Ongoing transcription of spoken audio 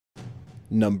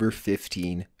Number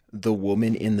 15. The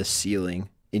Woman in the Ceiling.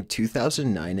 In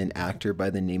 2009, an actor by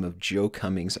the name of Joe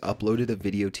Cummings uploaded a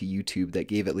video to YouTube that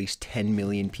gave at least 10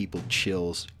 million people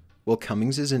chills. While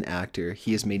Cummings is an actor,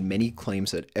 he has made many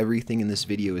claims that everything in this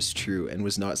video is true and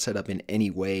was not set up in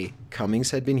any way. Cummings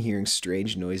had been hearing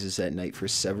strange noises at night for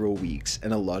several weeks,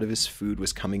 and a lot of his food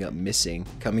was coming up missing.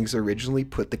 Cummings originally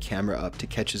put the camera up to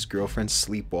catch his girlfriend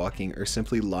sleepwalking or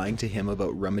simply lying to him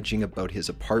about rummaging about his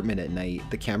apartment at night.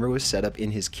 The camera was set up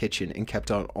in his kitchen and kept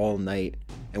on all night,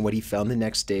 and what he found the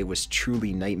next day was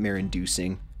truly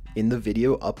nightmare-inducing. In the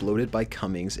video uploaded by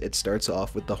Cummings, it starts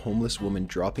off with the homeless woman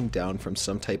dropping down from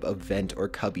some type of vent or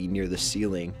cubby near the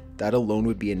ceiling. That alone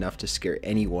would be enough to scare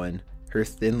anyone. Her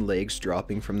thin legs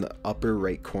dropping from the upper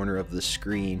right corner of the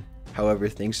screen. However,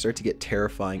 things start to get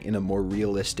terrifying in a more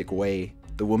realistic way.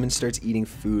 The woman starts eating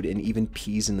food and even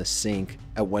pees in the sink.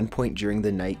 At one point during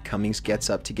the night, Cummings gets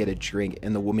up to get a drink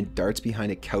and the woman darts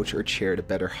behind a couch or chair to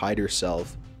better hide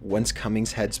herself. Once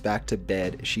Cummings heads back to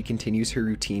bed, she continues her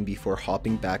routine before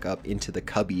hopping back up into the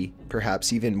cubby.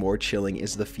 Perhaps even more chilling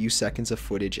is the few seconds of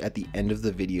footage at the end of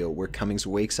the video where Cummings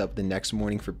wakes up the next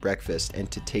morning for breakfast and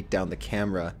to take down the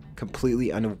camera,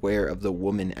 completely unaware of the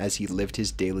woman as he lived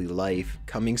his daily life.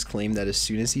 Cummings claimed that as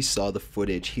soon as he saw the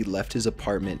footage, he left his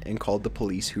apartment and called the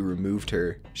police, who removed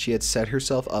her. She had set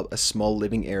herself up a small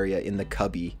living area in the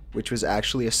cubby, which was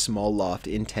actually a small loft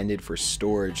intended for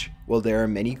storage. While there are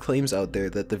many claims out there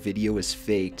that the video is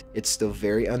faked, it's still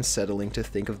very unsettling to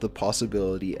think of the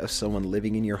possibility of someone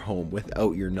living in your home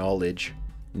without your knowledge.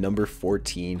 Number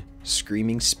 14.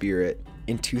 Screaming Spirit.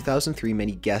 In 2003,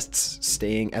 many guests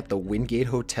staying at the Wingate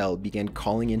Hotel began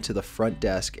calling into the front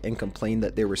desk and complained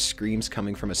that there were screams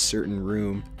coming from a certain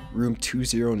room. Room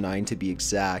 209 to be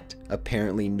exact.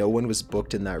 Apparently no one was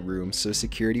booked in that room, so a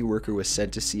security worker was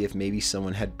sent to see if maybe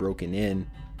someone had broken in.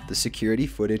 The security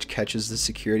footage catches the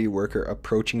security worker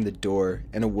approaching the door,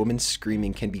 and a woman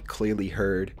screaming can be clearly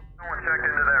heard. Someone checked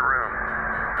into that room.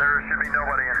 There should be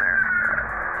nobody in there.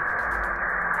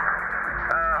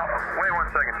 Wait 1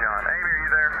 second, John. Amy, are you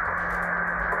there?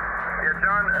 Yeah,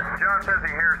 John says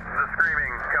he hears the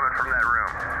screaming coming from that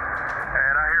room.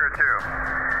 And I hear it too.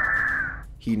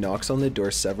 He knocks on the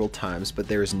door several times, but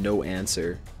there is no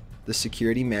answer. The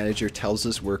security manager tells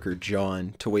this worker,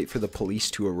 John, to wait for the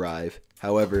police to arrive.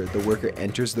 However, the worker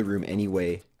enters the room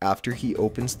anyway. After he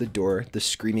opens the door, the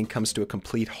screaming comes to a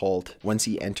complete halt. Once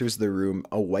he enters the room,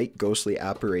 a white ghostly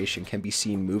apparition can be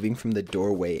seen moving from the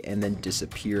doorway and then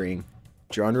disappearing.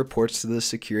 John reports to the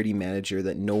security manager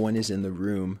that no one is in the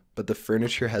room, but the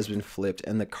furniture has been flipped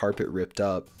and the carpet ripped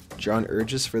up. John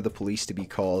urges for the police to be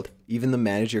called. Even the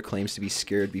manager claims to be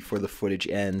scared before the footage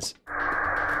ends. Man,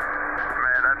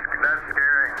 that's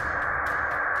scary.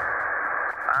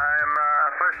 I'm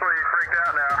officially freaked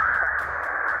out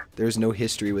now. There is no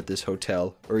history with this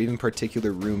hotel, or even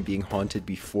particular room being haunted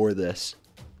before this.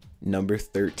 Number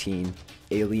 13.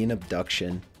 Alien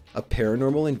Abduction. A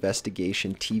paranormal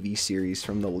investigation TV series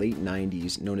from the late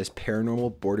 90s known as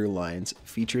Paranormal Borderlines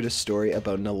featured a story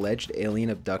about an alleged alien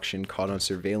abduction caught on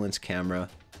surveillance camera.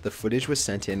 The footage was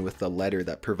sent in with a letter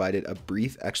that provided a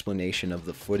brief explanation of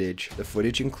the footage. The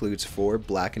footage includes 4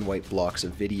 black and white blocks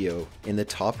of video. In the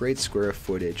top right square of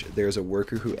footage, there is a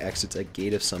worker who exits a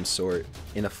gate of some sort.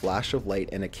 In a flash of light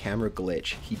and a camera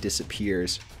glitch, he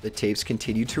disappears. The tapes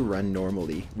continue to run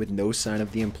normally, with no sign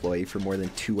of the employee for more than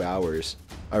 2 hours.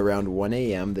 Around 1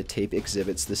 a.m., the tape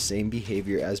exhibits the same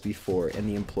behavior as before, and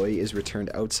the employee is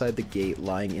returned outside the gate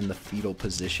lying in the fetal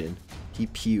position. He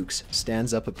pukes,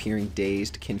 stands up appearing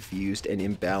dazed, confused, and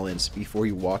imbalanced before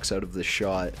he walks out of the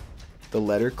shot. The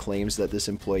letter claims that this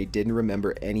employee didn't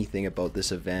remember anything about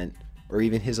this event, or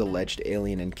even his alleged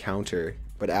alien encounter,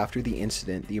 but after the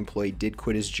incident, the employee did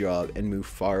quit his job and move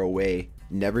far away,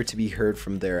 never to be heard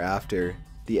from thereafter.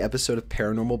 The episode of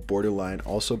Paranormal Borderline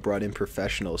also brought in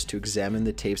professionals to examine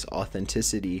the tape's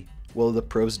authenticity. While the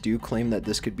pros do claim that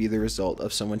this could be the result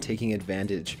of someone taking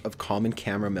advantage of common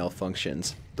camera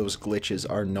malfunctions, those glitches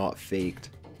are not faked.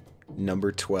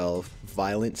 Number 12.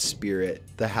 Violent Spirit.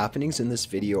 The happenings in this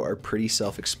video are pretty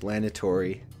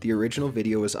self-explanatory. The original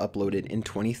video was uploaded in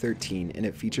 2013 and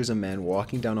it features a man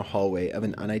walking down a hallway of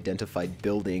an unidentified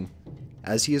building.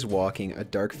 As he is walking, a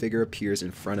dark figure appears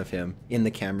in front of him, in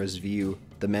the camera's view.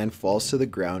 The man falls to the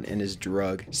ground and is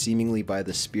drugged, seemingly by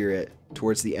the spirit,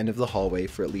 towards the end of the hallway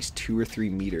for at least 2 or 3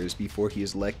 meters before he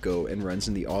is let go and runs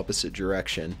in the opposite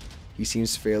direction. He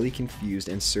seems fairly confused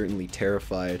and certainly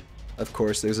terrified. Of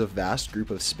course, there's a vast group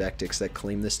of skeptics that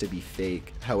claim this to be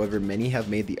fake. However, many have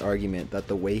made the argument that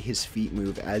the way his feet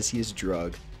move as he is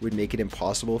drugged would make it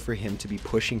impossible for him to be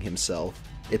pushing himself.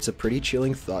 It's a pretty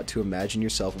chilling thought to imagine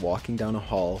yourself walking down a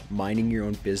hall, minding your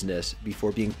own business,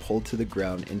 before being pulled to the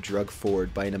ground and dragged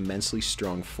forward by an immensely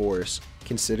strong force.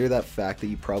 Consider that fact that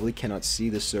you probably cannot see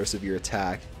the source of your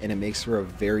attack, and it makes for a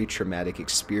very traumatic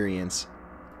experience.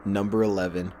 Number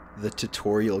 11. The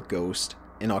Tutorial Ghost.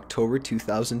 In October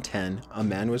 2010, a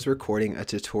man was recording a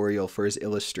tutorial for his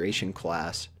illustration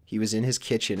class. He was in his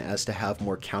kitchen as to have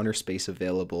more counter space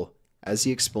available. As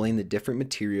he explained the different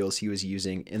materials he was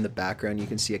using, in the background you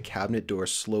can see a cabinet door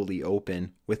slowly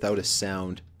open, without a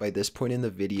sound. By this point in the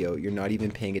video, you're not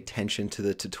even paying attention to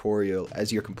the tutorial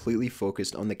as you're completely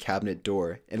focused on the cabinet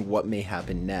door and what may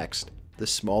happen next. The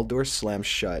small door slams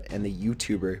shut and the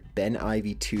YouTuber, Ben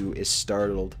Ivy2, is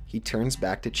startled. He turns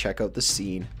back to check out the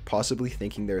scene, possibly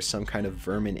thinking there is some kind of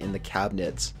vermin in the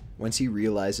cabinets. Once he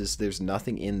realizes there's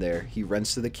nothing in there, he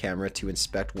runs to the camera to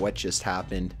inspect what just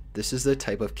happened. This is the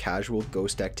type of casual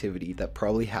ghost activity that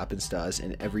probably happens to us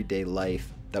in everyday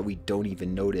life that we don't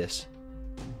even notice.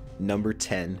 Number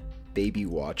 10. Baby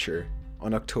Watcher.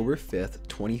 On October 5th,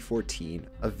 2014,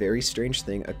 a very strange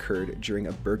thing occurred during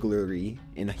a burglary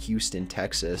in Houston,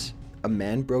 Texas. A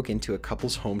man broke into a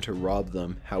couple's home to rob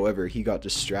them, however, he got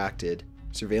distracted.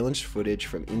 Surveillance footage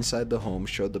from inside the home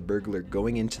showed the burglar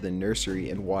going into the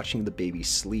nursery and watching the baby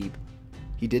sleep.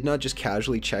 He did not just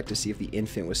casually check to see if the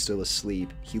infant was still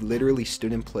asleep, he literally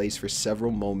stood in place for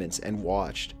several moments and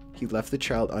watched. He left the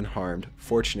child unharmed,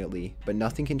 fortunately, but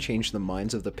nothing can change the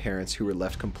minds of the parents who were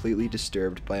left completely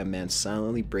disturbed by a man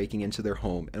silently breaking into their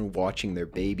home and watching their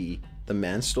baby. The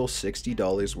man stole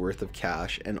 $60 worth of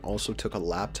cash and also took a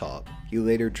laptop. He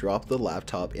later dropped the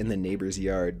laptop in the neighbor's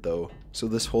yard though, so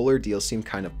this whole ordeal seemed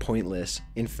kind of pointless.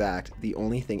 In fact, the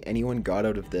only thing anyone got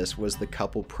out of this was the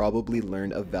couple probably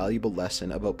learned a valuable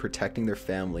lesson about protecting their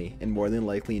family and more than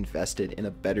likely invested in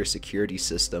a better security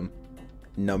system.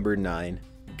 Number 9.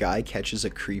 Guy catches a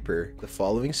creeper. The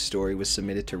following story was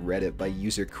submitted to Reddit by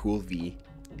user CoolV.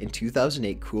 In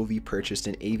 2008, CoolV purchased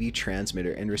an AV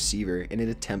transmitter and receiver in an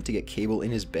attempt to get cable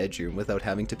in his bedroom without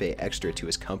having to pay extra to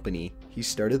his company. He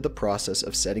started the process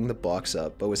of setting the box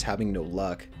up but was having no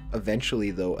luck.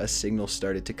 Eventually though, a signal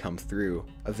started to come through.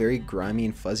 A very grimy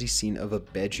and fuzzy scene of a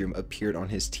bedroom appeared on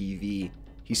his TV.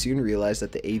 He soon realized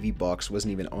that the AV box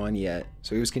wasn't even on yet,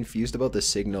 so he was confused about the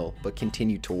signal but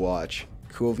continued to watch.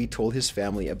 CoolV told his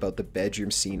family about the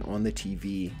bedroom scene on the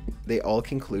TV. They all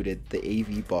concluded the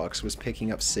AV box was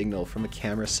picking up signal from a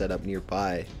camera set up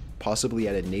nearby, possibly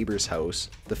at a neighbor's house.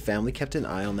 The family kept an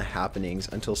eye on the happenings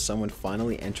until someone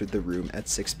finally entered the room at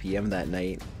 6 p.m. that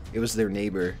night. It was their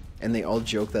neighbor, and they all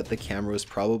joked that the camera was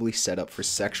probably set up for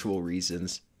sexual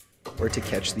reasons, or to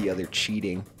catch the other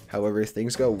cheating. However,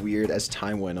 things got weird as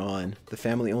time went on. The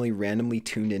family only randomly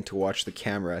tuned in to watch the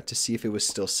camera to see if it was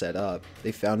still set up.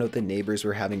 They found out the neighbors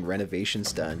were having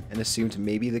renovations done and assumed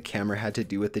maybe the camera had to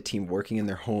do with the team working in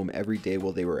their home every day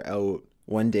while they were out.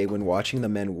 One day when watching the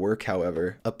men work,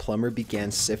 however, a plumber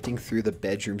began sifting through the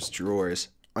bedroom's drawers,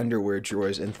 underwear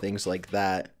drawers and things like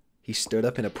that. He stood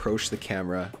up and approached the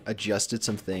camera, adjusted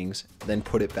some things, then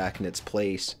put it back in its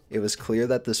place. It was clear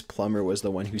that this plumber was the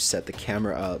one who set the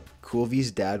camera up. CoolV's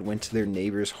dad went to their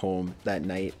neighbor's home that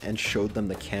night and showed them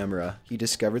the camera. He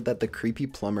discovered that the creepy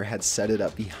plumber had set it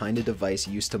up behind a device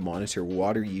used to monitor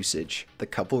water usage. The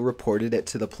couple reported it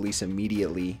to the police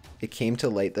immediately. It came to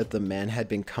light that the man had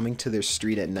been coming to their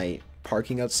street at night,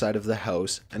 parking outside of the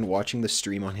house and watching the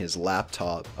stream on his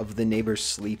laptop of the neighbors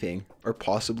sleeping, or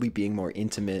possibly being more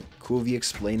intimate. CoolV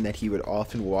explained that he would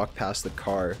often walk past the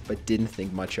car but didn't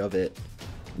think much of it.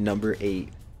 Number 8.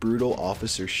 Brutal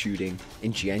officer shooting.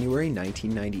 In January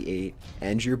 1998,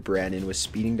 Andrew Brannon was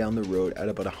speeding down the road at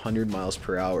about 100 miles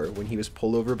per hour when he was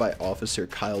pulled over by Officer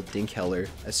Kyle Dinkheller.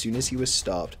 As soon as he was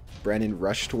stopped, Brannon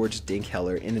rushed towards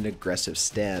Dinkheller in an aggressive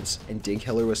stance, and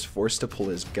Dinkheller was forced to pull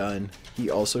his gun.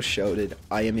 He also shouted,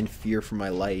 "I am in fear for my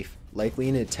life," likely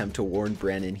in an attempt to warn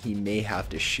Brannon he may have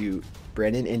to shoot.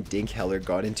 Brannon and Dinkheller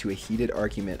got into a heated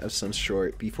argument of some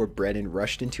sort before Brannon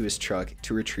rushed into his truck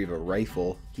to retrieve a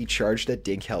rifle. He charged at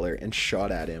Dinkheller and shot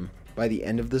at him. By the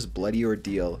end of this bloody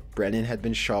ordeal, Brannon had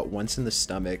been shot once in the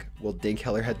stomach, while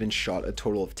Dinkheller had been shot a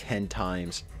total of 10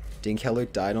 times. Dinkheller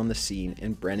died on the scene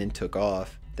and Brannon took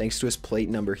off. Thanks to his plate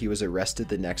number, he was arrested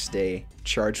the next day,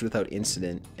 charged without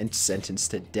incident, and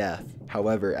sentenced to death.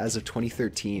 However, as of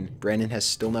 2013, Brannon has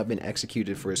still not been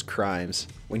executed for his crimes.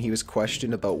 When he was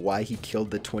questioned about why he killed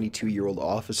the 22-year-old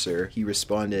officer, he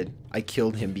responded, "I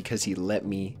killed him because he let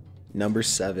me." Number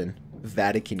 7.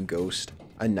 Vatican Ghost.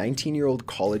 A 19-year-old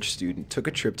college student took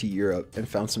a trip to Europe and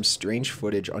found some strange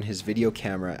footage on his video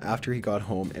camera after he got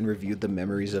home and reviewed the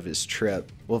memories of his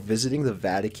trip. While visiting the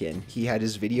Vatican, he had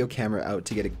his video camera out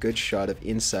to get a good shot of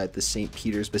inside the St.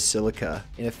 Peter's Basilica.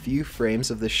 In a few frames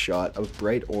of the shot, a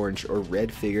bright orange or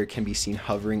red figure can be seen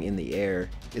hovering in the air.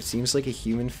 It seems like a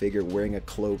human figure wearing a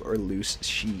cloak or loose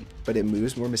sheet, but it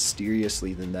moves more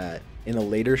mysteriously than that. In a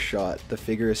later shot, the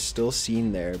figure is still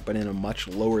seen there, but in a much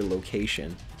lower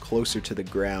location, closer to the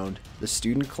ground. The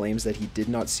student claims that he did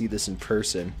not see this in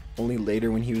person, only later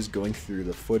when he was going through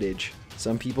the footage.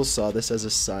 Some people saw this as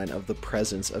a sign of the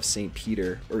presence of St.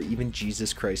 Peter or even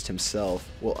Jesus Christ himself,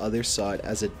 while others saw it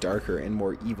as a darker and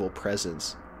more evil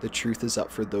presence. The truth is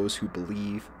up for those who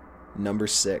believe. Number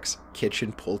 6.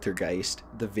 Kitchen Poltergeist.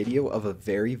 The video of a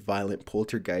very violent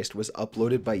poltergeist was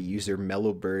uploaded by user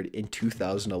Mellowbird in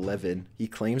 2011. He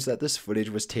claims that this footage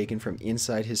was taken from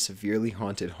inside his severely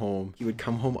haunted home. He would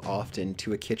come home often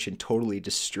to a kitchen totally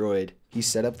destroyed. He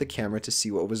set up the camera to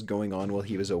see what was going on while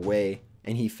he was away,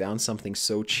 and he found something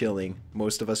so chilling,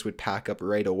 most of us would pack up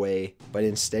right away, but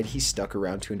instead he stuck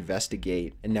around to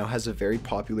investigate, and now has a very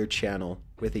popular channel,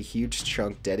 with a huge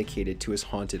chunk dedicated to his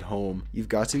haunted home. You've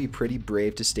got to be pretty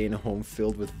brave to stay in a home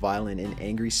filled with violent and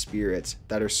angry spirits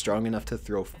that are strong enough to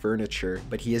throw furniture,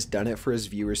 but he has done it for his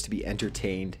viewers to be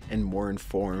entertained and more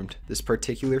informed. This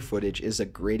particular footage is a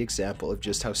great example of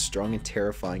just how strong and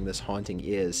terrifying this haunting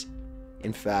is.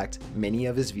 In fact, many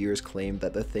of his viewers claim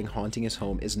that the thing haunting his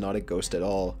home is not a ghost at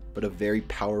all, but a very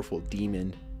powerful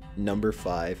demon. Number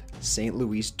 5. St.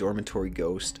 Louis Dormitory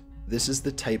Ghost. This is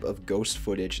the type of ghost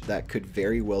footage that could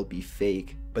very well be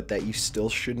fake, but that you still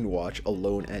shouldn't watch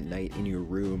alone at night in your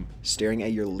room, staring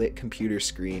at your lit computer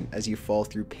screen as you fall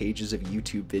through pages of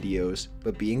YouTube videos.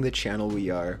 But being the channel we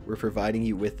are, we're providing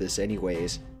you with this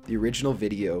anyways. The original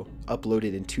video,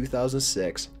 uploaded in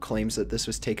 2006, claims that this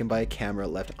was taken by a camera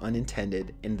left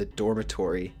unintended in the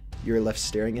dormitory. You are left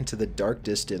staring into the dark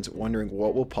distance, wondering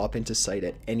what will pop into sight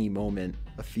at any moment.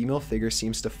 A female figure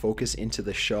seems to focus into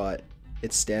the shot.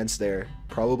 It stands there,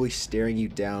 probably staring you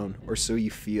down, or so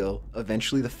you feel.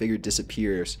 Eventually the figure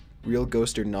disappears. Real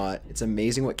ghost or not, it's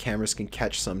amazing what cameras can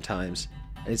catch sometimes,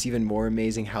 and it's even more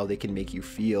amazing how they can make you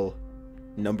feel.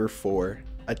 Number 4.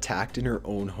 Attacked in her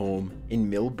own home. In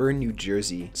Millburn, New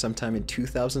Jersey, sometime in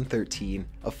 2013,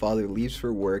 a father leaves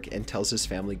for work and tells his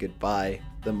family goodbye.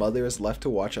 The mother is left to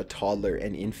watch a toddler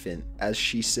and infant. As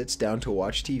she sits down to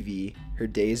watch TV, her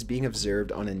day is being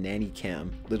observed on a nanny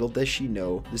cam. Little does she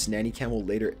know, this nanny cam will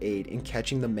later aid in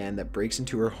catching the man that breaks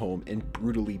into her home and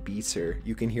brutally beats her.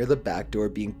 You can hear the back door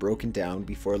being broken down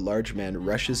before a large man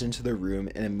rushes into the room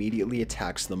and immediately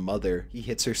attacks the mother. He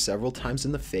hits her several times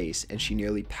in the face and she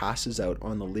nearly passes out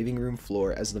on the living room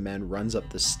floor as the man runs up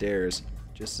the stairs.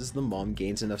 Just as the mom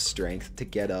gains enough strength to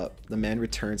get up, the man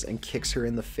returns and kicks her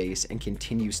in the face and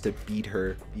continues to beat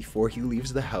her. Before he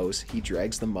leaves the house, he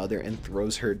drags the mother and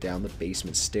throws her down the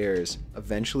basement stairs.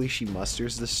 Eventually, she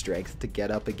musters the strength to get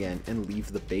up again and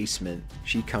leave the basement.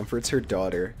 She comforts her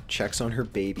daughter, checks on her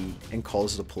baby, and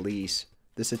calls the police.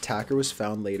 This attacker was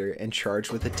found later and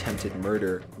charged with attempted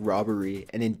murder, robbery,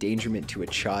 and endangerment to a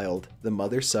child. The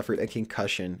mother suffered a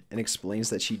concussion and explains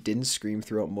that she didn't scream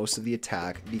throughout most of the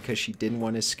attack because she didn't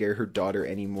want to scare her daughter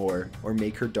anymore or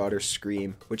make her daughter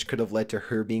scream, which could have led to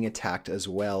her being attacked as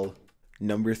well.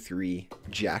 Number 3.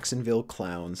 Jacksonville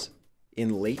Clowns.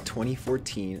 In late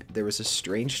 2014, there was a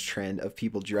strange trend of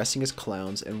people dressing as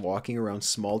clowns and walking around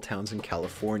small towns in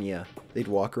California. They'd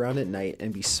walk around at night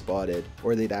and be spotted,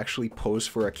 or they'd actually pose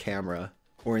for a camera,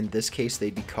 or in this case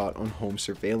they'd be caught on home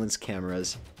surveillance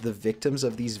cameras. The victims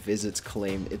of these visits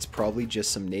claim it's probably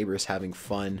just some neighbors having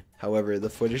fun. However, the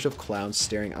footage of clowns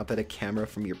staring up at a camera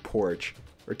from your porch,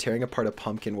 or tearing apart a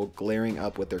pumpkin while glaring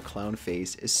up with their clown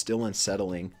face is still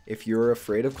unsettling. If you're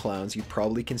afraid of clowns, you'd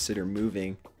probably consider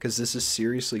moving, because this is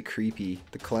seriously creepy.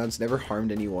 The clowns never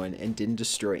harmed anyone and didn't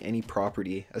destroy any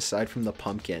property aside from the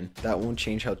pumpkin. That won't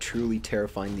change how truly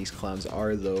terrifying these clowns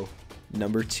are though.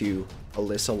 Number 2.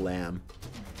 Alyssa Lamb.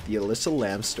 The Alyssa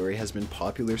Lamb story has been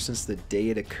popular since the day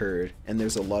it occurred, and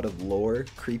there's a lot of lore,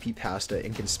 creepypasta,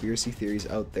 and conspiracy theories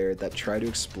out there that try to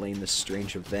explain this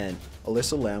strange event.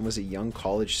 Alyssa Lamb was a young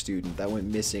college student that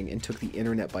went missing and took the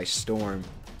internet by storm.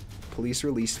 Police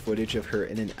released footage of her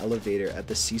in an elevator at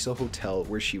the Cecil Hotel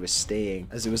where she was staying,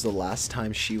 as it was the last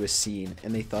time she was seen,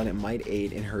 and they thought it might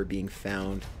aid in her being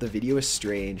found. The video is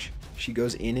strange. She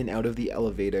goes in and out of the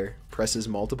elevator, presses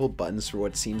multiple buttons for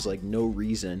what seems like no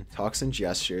reason, talks and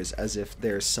gestures as if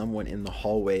there is someone in the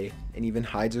hallway, and even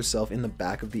hides herself in the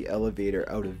back of the elevator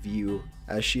out of view.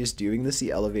 As she is doing this,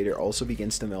 the elevator also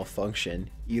begins to malfunction,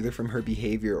 either from her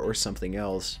behavior or something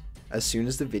else. As soon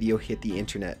as the video hit the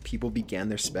internet, people began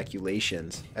their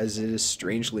speculations, as it is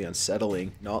strangely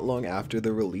unsettling. Not long after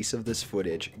the release of this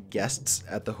footage, guests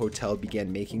at the hotel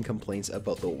began making complaints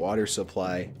about the water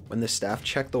supply. When the staff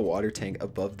checked the water tank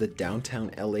above the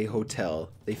downtown LA hotel,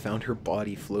 they found her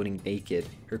body floating naked.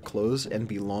 Her clothes and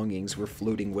belongings were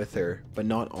floating with her, but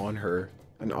not on her.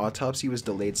 An autopsy was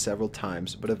delayed several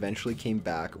times, but eventually came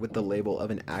back with the label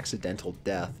of an accidental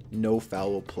death, no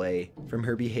foul play. From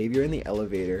her behavior in the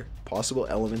elevator, possible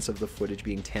elements of the footage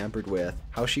being tampered with,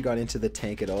 how she got into the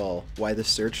tank at all, why the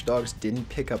search dogs didn't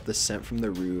pick up the scent from the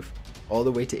roof, all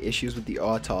the way to issues with the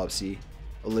autopsy,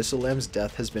 Alyssa Lam's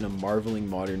death has been a marveling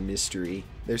modern mystery.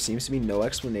 There seems to be no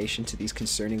explanation to these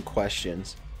concerning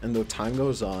questions, and though time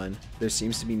goes on, there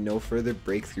seems to be no further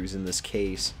breakthroughs in this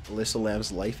case. Alyssa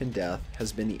Lam's life and death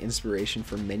has been the inspiration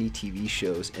for many TV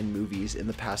shows and movies in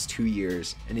the past 2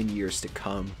 years and in years to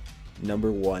come.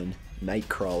 Number 1. Night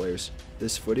crawlers.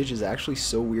 This footage is actually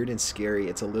so weird and scary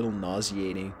it's a little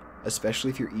nauseating, especially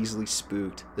if you're easily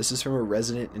spooked. This is from a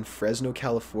resident in Fresno,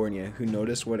 California who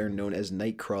noticed what are known as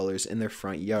night crawlers in their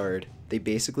front yard. They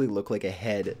basically look like a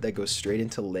head that goes straight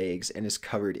into legs and is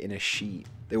covered in a sheet.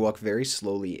 They walk very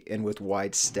slowly and with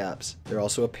wide steps. They're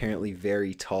also apparently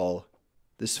very tall.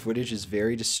 This footage is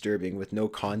very disturbing with no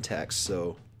context,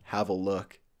 so have a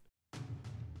look.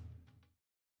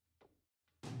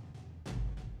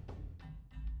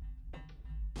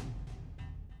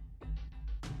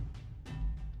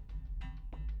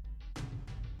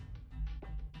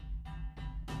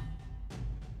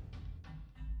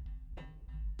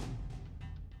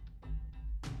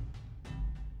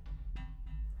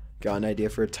 Got an idea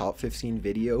for a top 15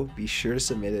 video? Be sure to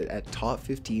submit it at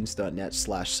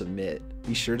top15s.net/submit.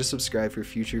 Be sure to subscribe for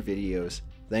future videos.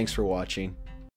 Thanks for watching.